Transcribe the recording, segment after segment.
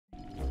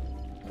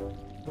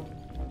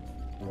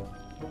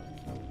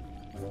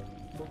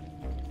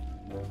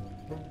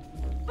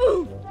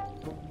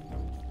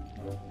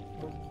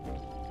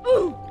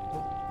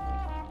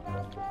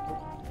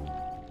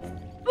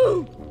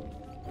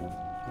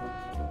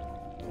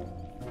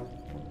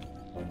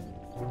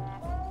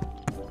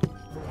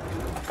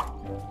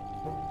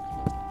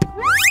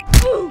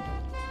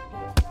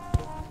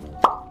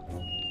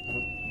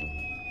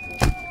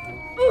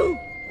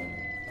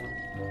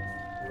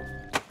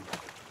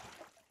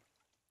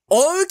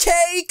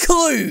Okay,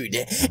 Clued.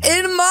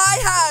 In my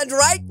hand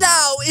right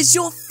now is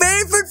your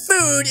favorite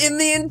food in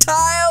the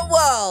entire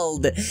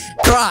world.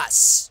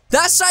 Grass.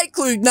 That's right,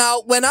 Clued.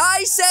 Now, when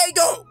I say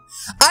go,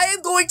 I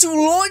am going to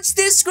launch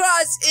this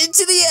grass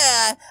into the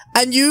air,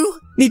 and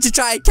you need to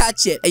try and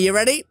catch it. Are you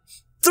ready?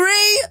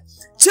 3,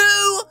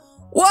 2,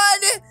 1,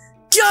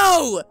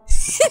 go!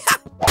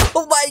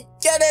 Oh my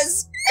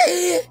goodness.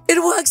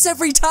 It works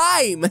every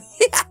time.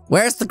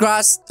 Where's the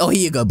grass? Oh,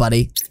 here you go,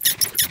 buddy.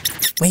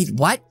 Wait,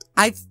 what?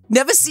 I've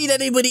never seen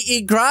anybody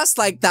eat grass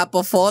like that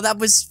before. That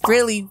was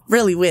really,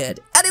 really weird.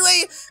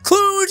 Anyway,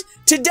 Clued,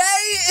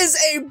 today is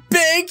a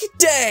big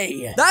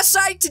day. That's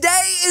right,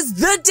 today is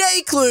the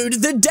day,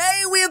 Clued. The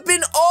day we have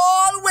been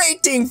all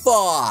waiting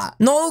for.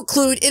 No,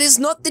 Clued, it is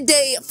not the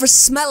day for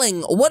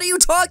smelling. What are you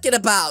talking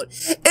about?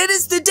 It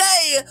is the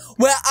day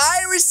where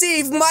I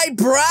receive my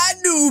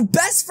brand new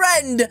best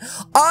friend,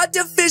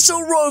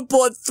 Artificial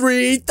Robot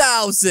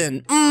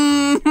 3000.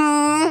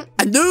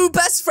 A new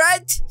best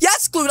friend?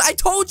 Yes, Clued, I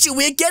told you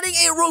we're getting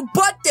a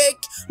robotic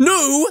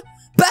new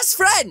best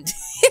friend.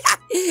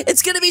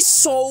 It's gonna be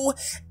so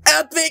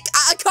epic.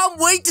 I can't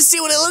wait to see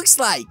what it looks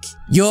like.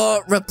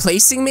 You're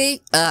replacing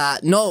me?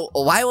 No,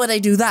 why would I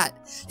do that?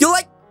 You're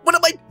like one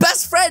of my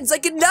best friends. I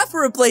could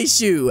never replace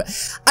you.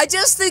 I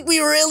just think we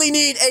really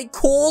need a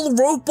cool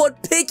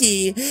robot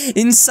piggy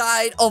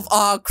inside of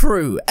our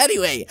crew.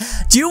 Anyway,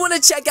 do you want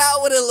to check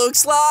out what it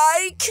looks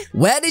like?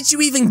 Where did you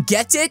even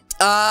get it?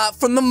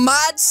 From the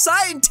mad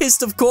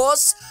scientist, of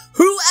course.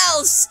 Who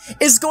else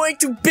is going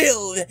to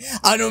build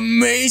an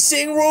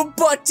amazing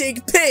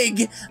robotic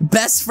pig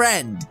best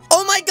friend?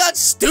 Oh my god,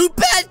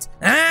 stupid?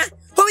 Huh?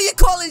 Who are you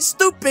calling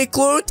stupid,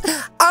 Clued?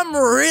 I'm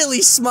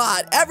really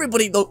smart.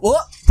 Everybody knows.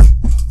 What?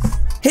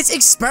 His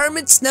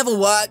experiments never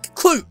work.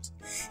 Clued,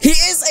 he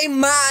is a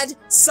mad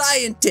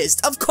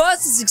scientist. Of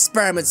course his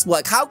experiments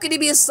work. How can he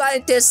be a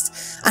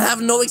scientist and have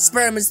no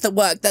experiments that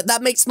work?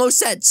 That makes no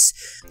sense.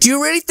 Do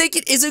you really think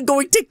it isn't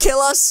going to kill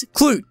us?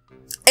 Clued,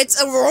 it's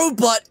a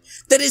robot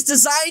that is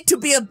designed to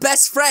be a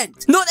best friend,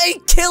 not a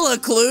killer,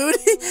 Clued.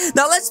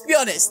 Now, let's be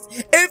honest.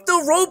 If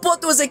the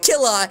robot was a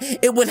killer,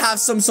 it would have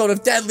some sort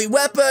of deadly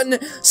weapon,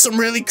 some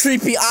really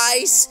creepy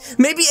eyes,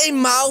 maybe a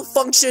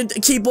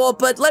malfunctioned keyboard,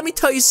 but let me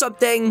tell you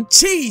something.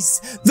 Cheese,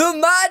 the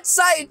mad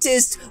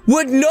scientist,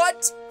 would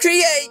not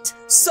create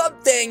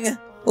something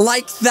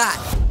like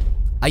that.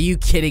 Are you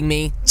kidding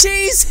me?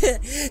 Jeez,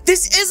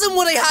 this isn't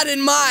what I had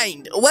in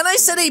mind. When I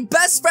said a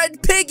best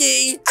friend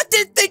piggy, I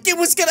didn't think it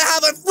was gonna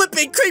have a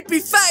flipping creepy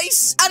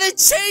face and a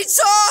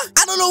chainsaw.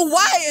 I don't know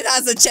why it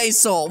has a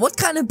chainsaw. What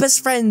kind of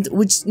best friend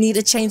would need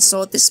a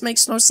chainsaw? This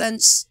makes no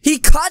sense. He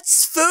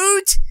cuts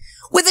food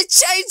with a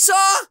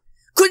chainsaw?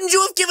 Couldn't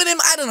you have given him,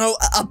 I don't know,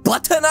 a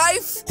butter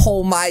knife?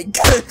 Oh my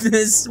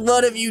goodness,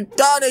 what have you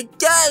done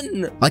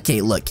again?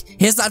 Okay, look,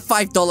 here's that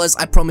 $5,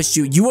 I promise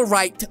you. You were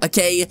right,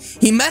 okay?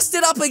 He messed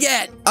it up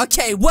again.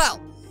 Okay,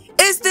 well,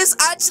 is this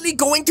actually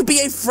going to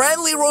be a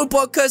friendly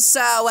robot? Cause,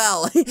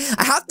 well,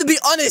 I have to be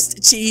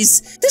honest,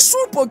 Cheese. This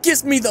robot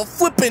gives me the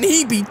flippin'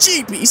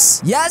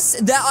 heebie-jeebies. Yes,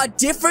 there are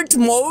different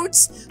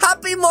modes.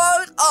 Happy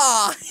mode,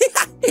 aw.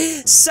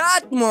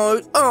 Sad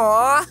mode,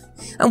 aw.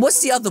 And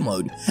what's the other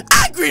mode?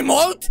 Angry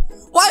mode?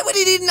 Why would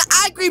he need an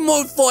angry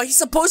mode for? He's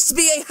supposed to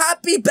be a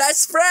happy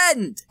best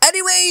friend.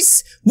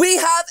 Anyways, we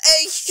have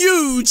a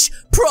huge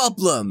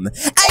problem.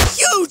 A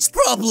huge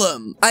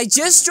problem. I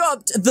just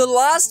dropped the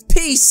last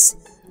piece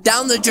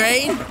down the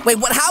drain. Wait,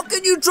 what? How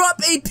can you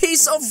drop a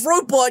piece of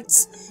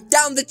robot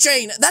down the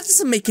drain? That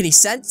doesn't make any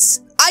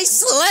sense. I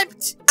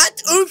slipped and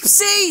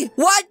oopsie.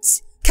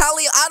 What?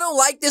 Callie, I don't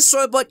like this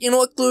robot. You know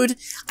what, Clued?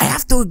 I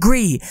have to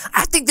agree.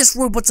 I think this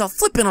robot's a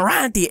flipping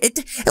around here. It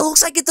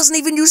looks like it doesn't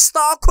even use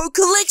Star Code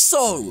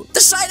Calixo. The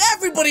side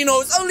everybody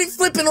knows, only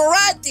flipping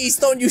around these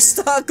don't use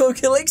Star Code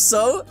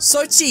Calixo.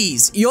 So,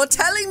 Cheese, you're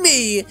telling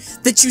me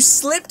that you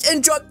slipped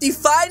and dropped the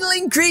final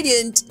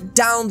ingredient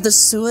down the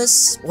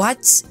sewers?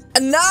 What?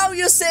 And now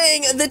you're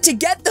saying that to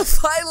get the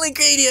final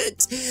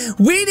ingredient,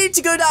 we need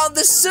to go down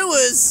the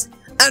sewers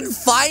and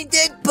find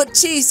it? But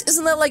Cheese,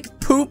 isn't there like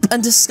poop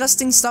and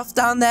disgusting stuff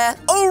down there?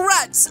 Oh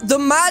rats, the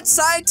mad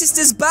scientist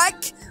is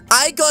back.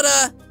 I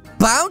gotta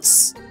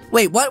bounce.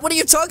 Wait, what are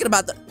you talking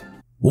about?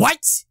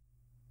 What?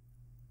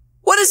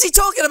 What is he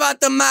talking about?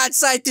 The mad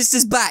scientist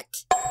is back.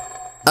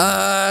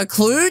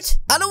 Clued?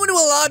 I don't want to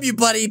alarm you,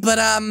 buddy, but,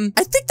 I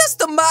think that's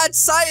the mad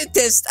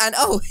scientist, and,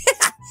 oh,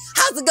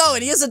 how's it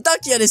going? He has a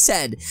ducky on his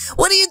head.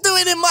 What are you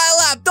doing in my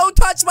lab? Don't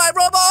touch my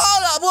robot.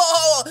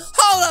 Hold up.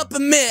 Hold up a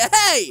minute.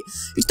 Hey,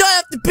 you don't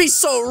have to be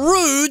so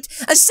rude.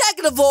 And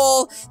second of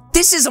all,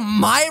 this is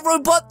my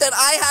robot that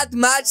I had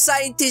mad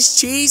scientist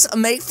cheese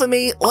make for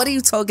me. What are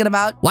you talking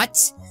about?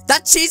 What?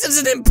 That cheese is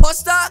an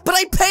imposter? But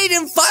I paid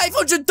him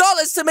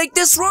 $500 to make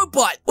this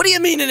robot. What do you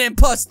mean an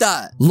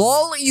imposter?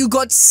 Lol, you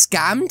got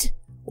scammed?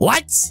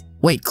 What?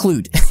 Wait,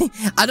 Clued.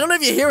 I don't know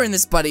if you're hearing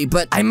this, buddy,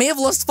 but I may have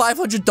lost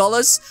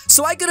 $500,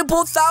 so I could have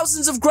bought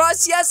thousands of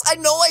grass. Yes, I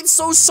know, I'm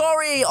so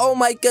sorry. Oh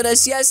my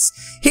goodness, yes,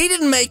 he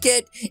didn't make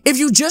it. If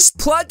you just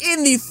plug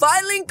in the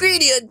final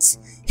ingredient,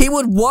 he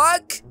would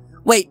work.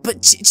 Wait,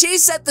 but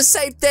cheese said the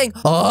same thing.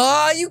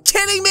 Oh, are you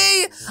kidding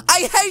me?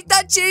 I hate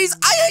that cheese.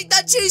 I hate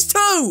that cheese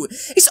too.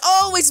 He's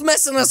always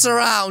messing us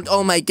around.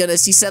 Oh my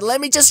goodness, he said,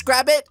 let me just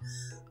grab it.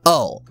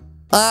 Oh,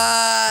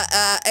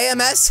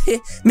 AMS,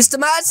 Mr.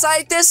 Mad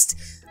Scientist,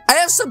 I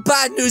have some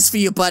bad news for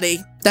you, buddy.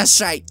 That's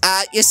right.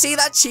 You see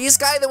that cheese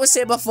guy that was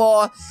here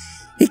before?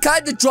 He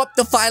kind of dropped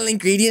the final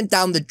ingredient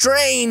down the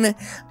drain,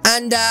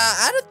 and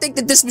I don't think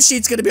that this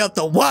machine's gonna be able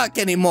to work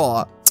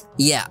anymore.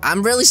 Yeah,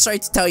 I'm really sorry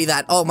to tell you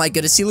that. Oh my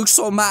goodness, he looks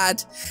so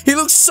mad. He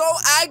looks so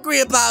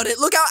angry about it.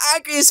 Look how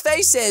angry his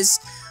face is.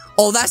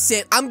 Oh, that's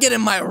it. I'm getting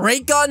my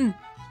ray gun.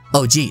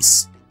 Oh,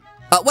 jeez.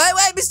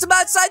 Wait, Mr.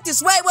 Mad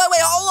Scientist. Wait,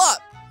 hold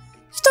up.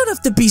 You don't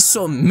have to be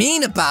so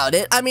mean about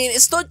it. I mean,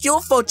 it's not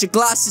your fault your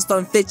glasses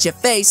don't fit your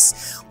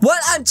face. What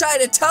I'm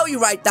trying to tell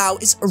you right now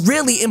is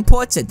really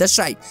important. That's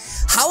right.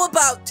 How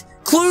about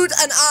Clued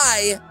and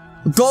I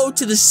go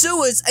to the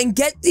sewers and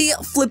get the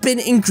flippin'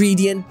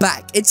 ingredient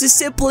back? It's as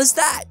simple as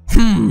that.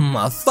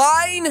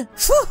 Fine.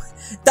 Whew.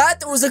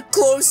 That was a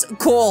close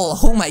call.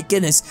 Oh my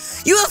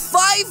goodness. You have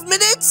 5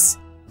 minutes?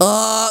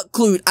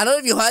 Clued, I don't know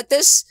if you heard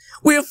this.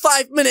 We have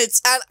 5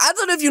 minutes, and I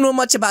don't know if you know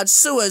much about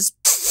sewers.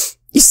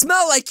 You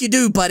smell like you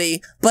do,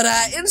 buddy. But,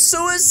 in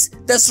sewers,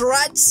 there's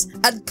rats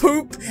and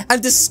poop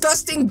and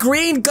disgusting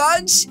green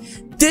garbage.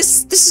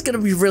 This is gonna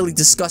be really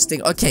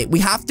disgusting. Okay, we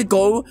have to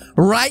go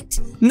right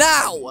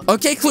now.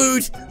 Okay,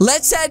 Clued,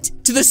 let's head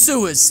to the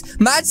sewers.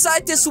 Mad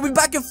Scientist will be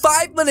back in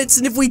 5 minutes,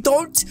 and if we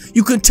don't,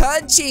 you can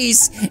turn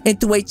cheese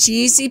into a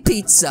cheesy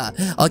pizza.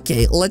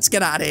 Okay, let's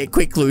get out of here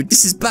quick, Clued.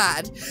 This is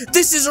bad.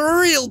 This is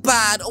real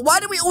bad. Why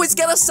do we always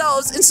get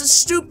ourselves in such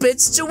stupid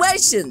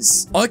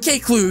situations? Okay,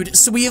 Clued,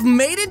 so we have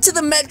made it to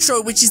the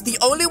metro, which is the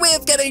only way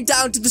of getting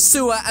down to the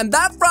sewer, and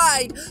that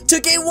ride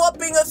took a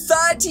whopping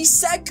 30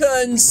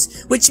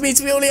 seconds, which means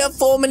we only have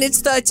 4 minutes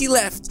 30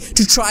 left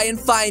to try and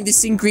find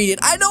this ingredient.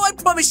 I know I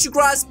promised you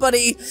grass,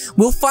 buddy.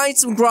 We'll find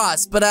some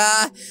grass, but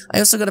I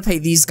also gotta pay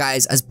these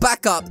guys as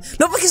backup.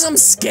 Not because I'm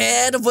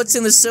scared of what's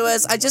in the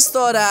sewers. I just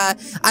thought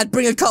I'd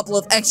bring a couple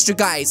of extra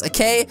guys,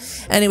 okay?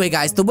 Anyway,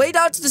 guys, the way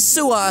down to the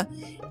sewer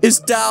is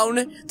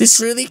down this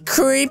really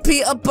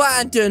creepy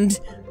abandoned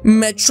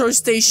metro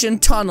station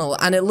tunnel,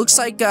 and it looks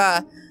like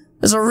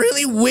there's a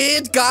really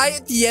weird guy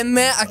at the end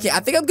there. Okay, I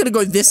think I'm gonna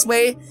go this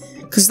way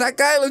because that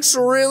guy looks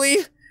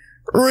really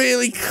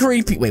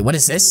creepy. Wait, what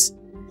is this?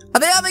 Are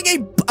they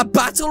having a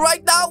battle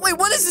right now? Wait,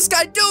 what is this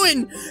guy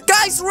doing?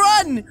 Guys,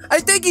 run! I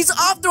think he's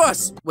after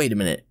us. Wait a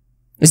minute.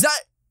 Is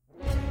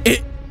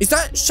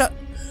that shut?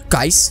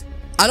 Guys,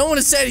 I don't want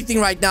to say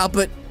anything right now,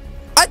 but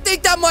I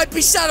think that might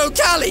be Shadow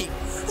Callie.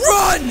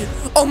 Run!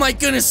 Oh my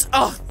goodness.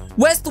 Oh,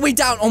 where's the way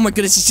down? Oh my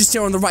goodness, he's just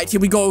here on the right. Here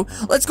we go.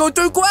 Let's go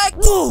through quick.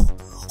 Whoa!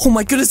 Oh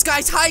my goodness,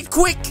 guys, hide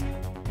quick.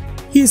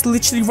 He is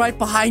literally right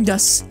behind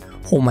us.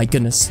 Oh my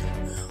goodness.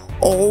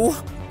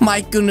 Oh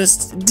my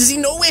goodness. Does he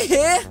know we're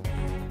here?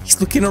 He's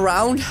looking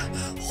around.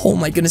 Oh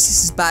my goodness,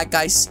 this is bad,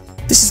 guys.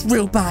 This is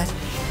real bad.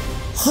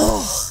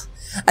 Oh,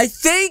 I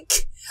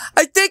think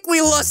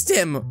we lost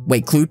him.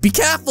 Wait, Clued, be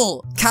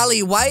careful.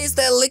 Callie, why is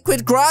there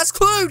liquid grass?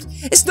 Clued,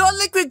 it's not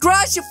liquid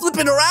grass, you're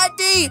flipping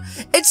rarity.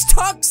 It's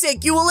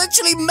toxic. You will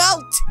literally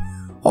melt.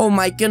 Oh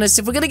my goodness,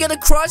 if we're gonna get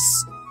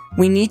across,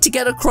 we need to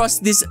get across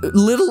this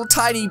little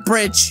tiny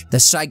bridge.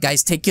 That's right,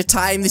 guys. Take your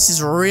time. This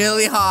is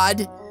really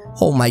hard.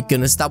 Oh my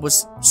goodness, that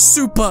was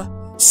super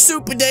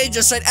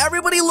dangerous, right?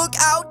 Everybody look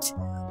out.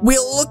 We're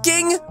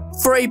looking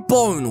for a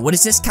bone. What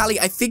is this, Callie?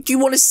 I think you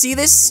want to see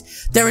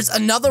this. There is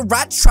another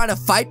rat trying to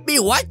fight me.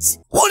 What?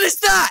 What is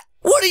that?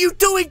 What are you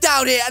doing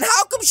down here? And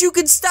how comes you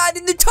can stand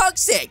in the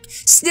toxic?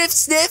 Sniff,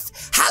 sniff.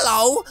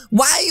 Hello?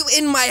 Why are you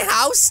in my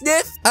house,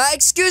 Sniff?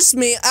 Excuse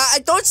me. I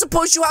don't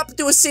suppose you happen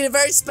to have seen a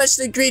very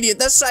special ingredient.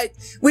 That's right.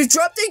 We've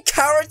dropped in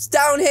carrots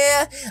down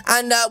here,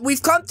 and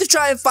we've come to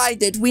try and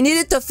find it. We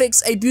needed to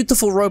fix a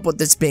beautiful robot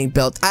that's being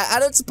built. I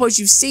don't suppose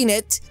you've seen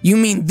it. You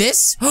mean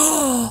this?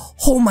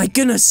 Oh my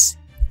goodness.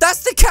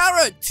 That's the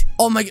carrot!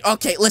 Oh my,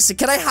 okay, listen,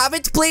 can I have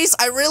it, please?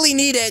 I really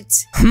need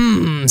it.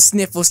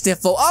 Sniffle,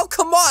 sniffle. Oh,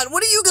 come on,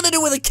 what are you gonna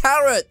do with a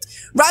carrot?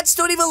 Rats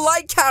don't even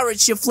like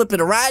carrots, you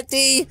flippin'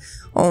 ratty.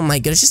 Oh my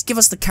goodness, just give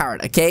us the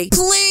carrot, okay?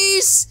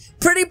 Please!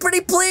 Pretty,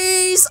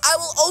 please! I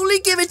will only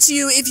give it to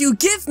you if you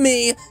give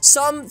me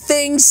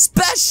something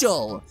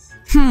special.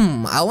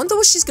 I wonder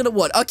what she's gonna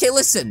want. Okay,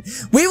 listen.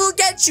 We will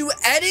get you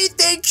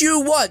anything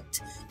you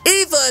want.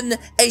 Even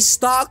a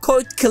star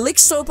code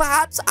Calixo,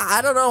 perhaps?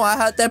 I don't know. I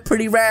heard they're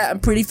pretty rare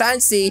and pretty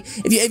fancy.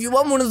 If you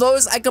want one of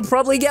those, I could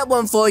probably get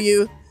one for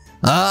you.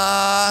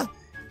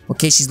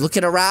 Okay, she's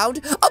looking around.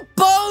 A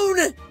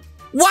bone!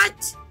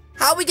 What?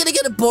 How are we gonna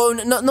get a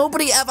bone? No,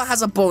 nobody ever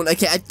has a bone.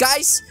 Okay,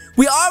 guys,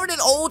 we are in an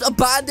old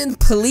abandoned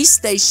police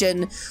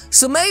station,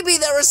 so maybe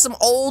there are some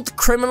old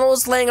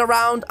criminals laying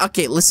around.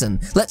 Okay, listen,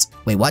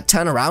 wait, what?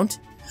 Turn around?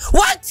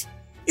 What?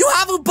 You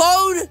have a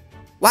bone?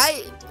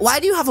 Why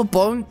do you have a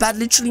bone? That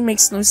literally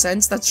makes no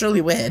sense. That's really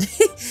weird.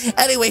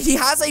 Anyway, he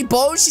has a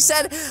bone. She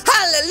said,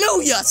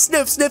 hallelujah,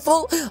 sniff,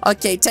 sniffle.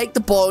 Okay, take the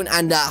bone,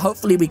 and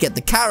hopefully we get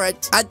the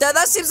carrot. And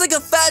that seems like a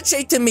fair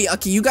trade to me.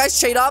 Okay, you guys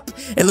trade up.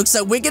 It looks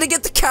like we're gonna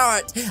get the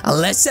carrot. And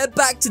let's head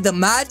back to the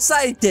mad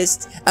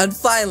scientist and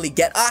finally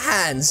get our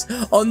hands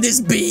on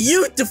this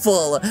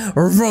beautiful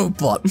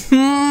robot.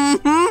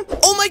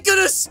 Oh my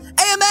goodness!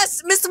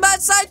 AMS, Mr. Mad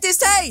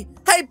Scientist, hey!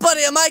 Hey,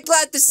 buddy, am I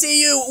glad to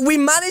see you? We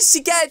managed to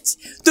get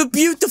the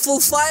beautiful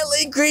final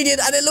ingredient,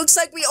 and it looks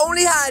like we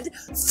only had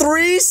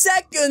 3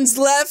 seconds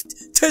left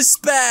to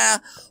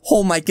spare.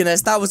 Oh my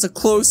goodness, that was a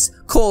close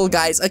call,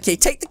 guys. Okay,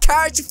 take the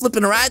carrot, you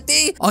flipping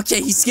rarity.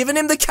 Okay, he's giving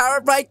him the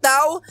carrot right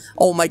now.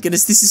 Oh my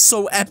goodness, this is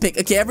so epic.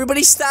 Okay,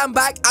 everybody stand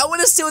back. I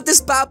want to see what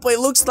this bad boy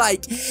looks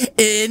like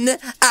in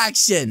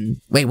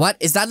action. Wait, what?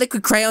 Is that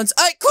liquid crayons?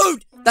 Hey,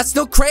 Clute! That's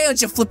no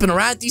crayons, you're flipping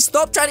around.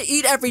 Stop trying to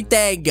eat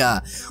everything.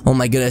 Oh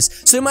my goodness.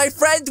 So my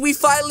friend, we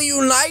finally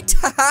unite.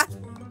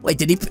 Wait,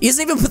 he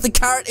hasn't even put the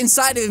carrot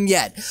inside of him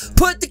yet.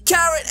 Put the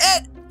carrot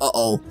in.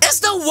 Uh-oh.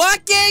 It's not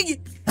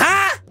working.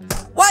 Huh?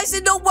 Why is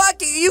it not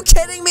working? Are you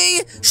kidding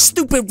me?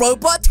 Stupid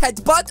robot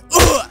headbutt.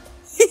 Ugh.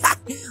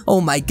 Oh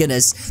my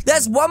goodness.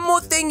 There's one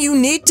more thing you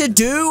need to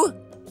do.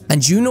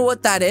 And you know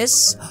what that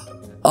is?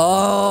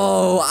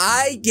 Oh,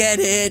 I get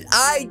it.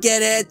 I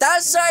get it.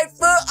 That's right.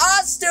 For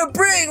us to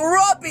bring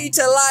ROBBIE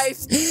to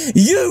life,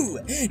 you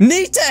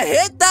need to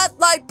hit that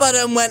like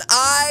button when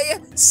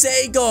I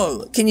say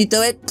go. Can you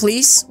do it,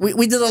 please?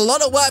 We did a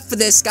lot of work for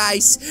this,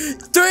 guys.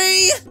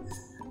 3,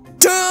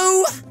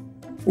 2,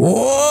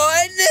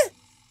 1,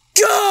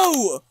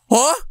 go!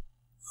 Huh?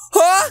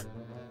 Huh?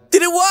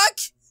 Did it work?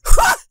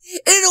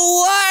 It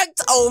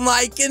worked! Oh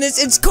my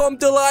goodness, it's come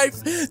to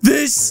life.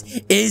 This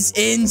is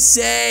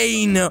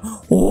insane.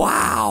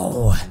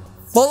 Wow.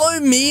 Follow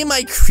me,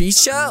 my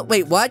creature.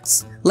 Wait,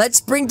 what? Let's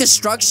bring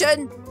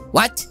destruction?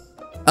 What?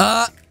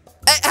 Hey,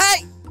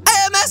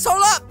 AMS,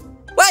 hold up.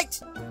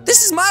 Wait,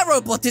 this is my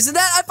robot, isn't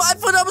it? I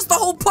thought that was the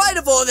whole point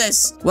of all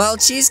this. Well,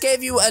 Cheese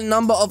gave you a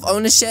number of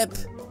ownership.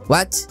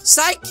 What?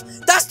 Psych!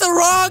 That's the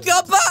wrong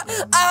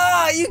number!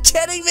 Ah, are you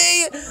kidding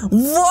me?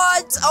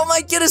 What? Oh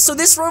my goodness, so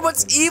this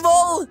robot's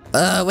evil?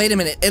 Wait a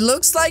minute. It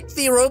looks like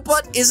the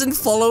robot isn't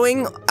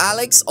following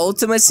Alex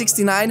Ultimate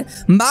 69.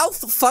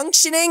 Mouth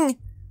functioning?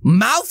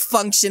 Mouth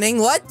functioning?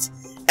 What?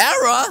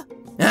 Error?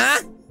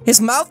 Huh? His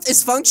mouth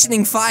is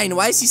functioning fine.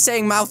 Why is he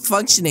saying mouth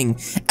functioning?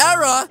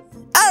 Error?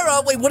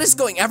 Error? Wait, what is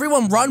going?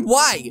 Everyone run?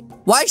 Why?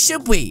 Why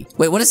should we?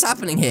 Wait, what is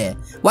happening here?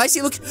 Why is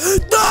he looking?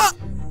 Ah!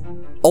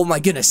 Oh my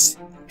goodness.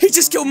 He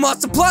just killed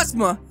Master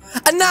Plasma.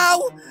 And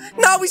now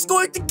he's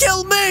going to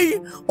kill me.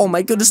 Oh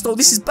my goodness, no,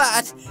 this is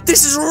bad.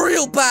 This is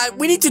real bad.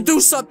 We need to do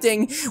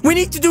something. We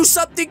need to do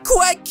something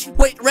quick.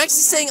 Wait, Rex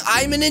is saying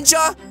I'm a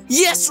ninja?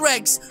 Yes,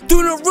 Rex.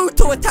 Do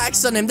Naruto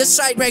attacks on him. That's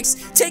right, Rex.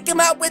 Take him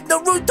out with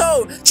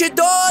Naruto.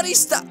 Chidori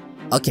style.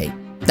 Okay.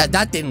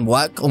 That didn't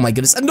work. Oh my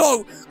goodness.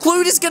 No!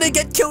 Clute is gonna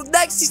get killed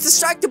next. He's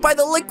distracted by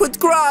the liquid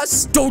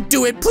grass. Don't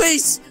do it,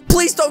 please.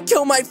 Please don't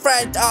kill my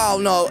friend. Oh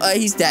no,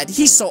 he's dead.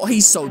 He's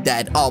so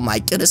dead. Oh my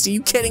goodness, are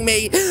you kidding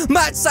me?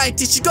 Mad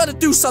Scientist, you gotta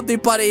do something,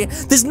 buddy.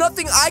 There's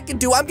nothing I can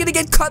do. I'm gonna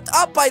get cut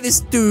up by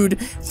this dude.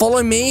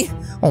 Follow me.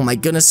 Oh my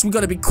goodness, we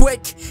gotta be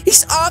quick.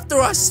 He's after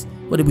us.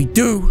 What do we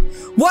do?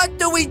 What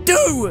do we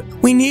do?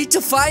 We need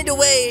to find a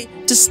way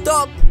to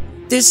stop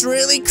this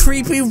really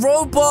creepy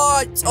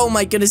robot. Oh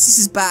my goodness, this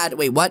is bad.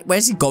 Wait, what?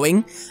 Where's he going?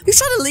 Are you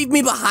trying to leave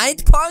me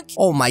behind, punk?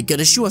 Oh my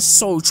goodness, you are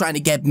so trying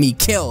to get me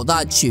killed,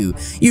 aren't you?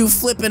 You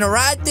flipping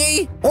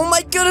rarity? Oh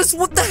my goodness,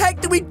 what the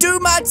heck do we do,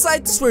 Mad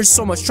Scientist? We're in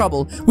so much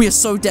trouble. We are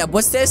so dead.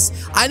 What's this?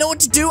 I know what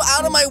to do.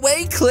 Out of my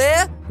way,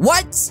 clear.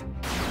 What?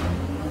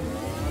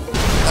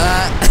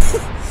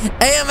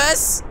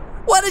 AMS?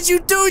 What did you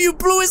do? You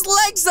blew his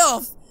legs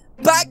off.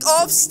 Back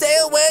off, stay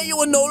away. You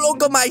are no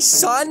longer my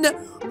son.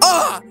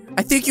 Ah!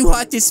 I think you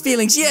hurt his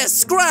feelings. Yes,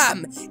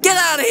 scram! Get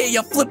out of here,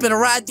 you flipping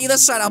ratty.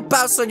 That's right, I'll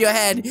bounce on your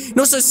head.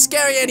 Not so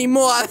scary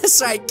anymore.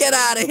 That's right, get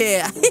out of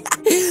here.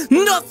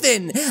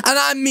 Nothing, and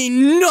I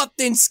mean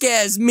nothing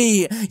scares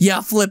me,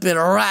 you flipping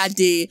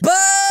ratty. But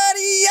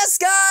yes,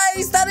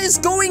 guys, that is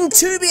going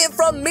to be it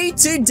from me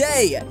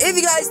today. If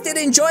you guys did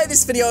enjoy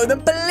this video,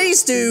 then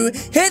please do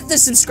hit the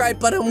subscribe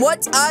button.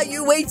 What are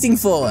you waiting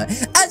for?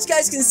 As you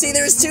guys can see,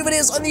 there is 2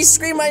 videos on the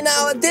screen right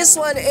now. This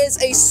one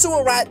is a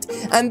sewer rat,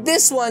 and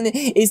this one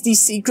is the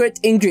secret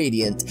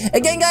ingredient.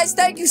 Again, guys,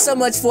 thank you so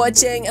much for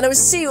watching, and I will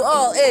see you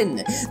all in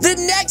the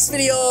next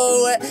video.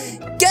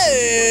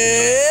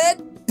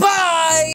 Goodbye!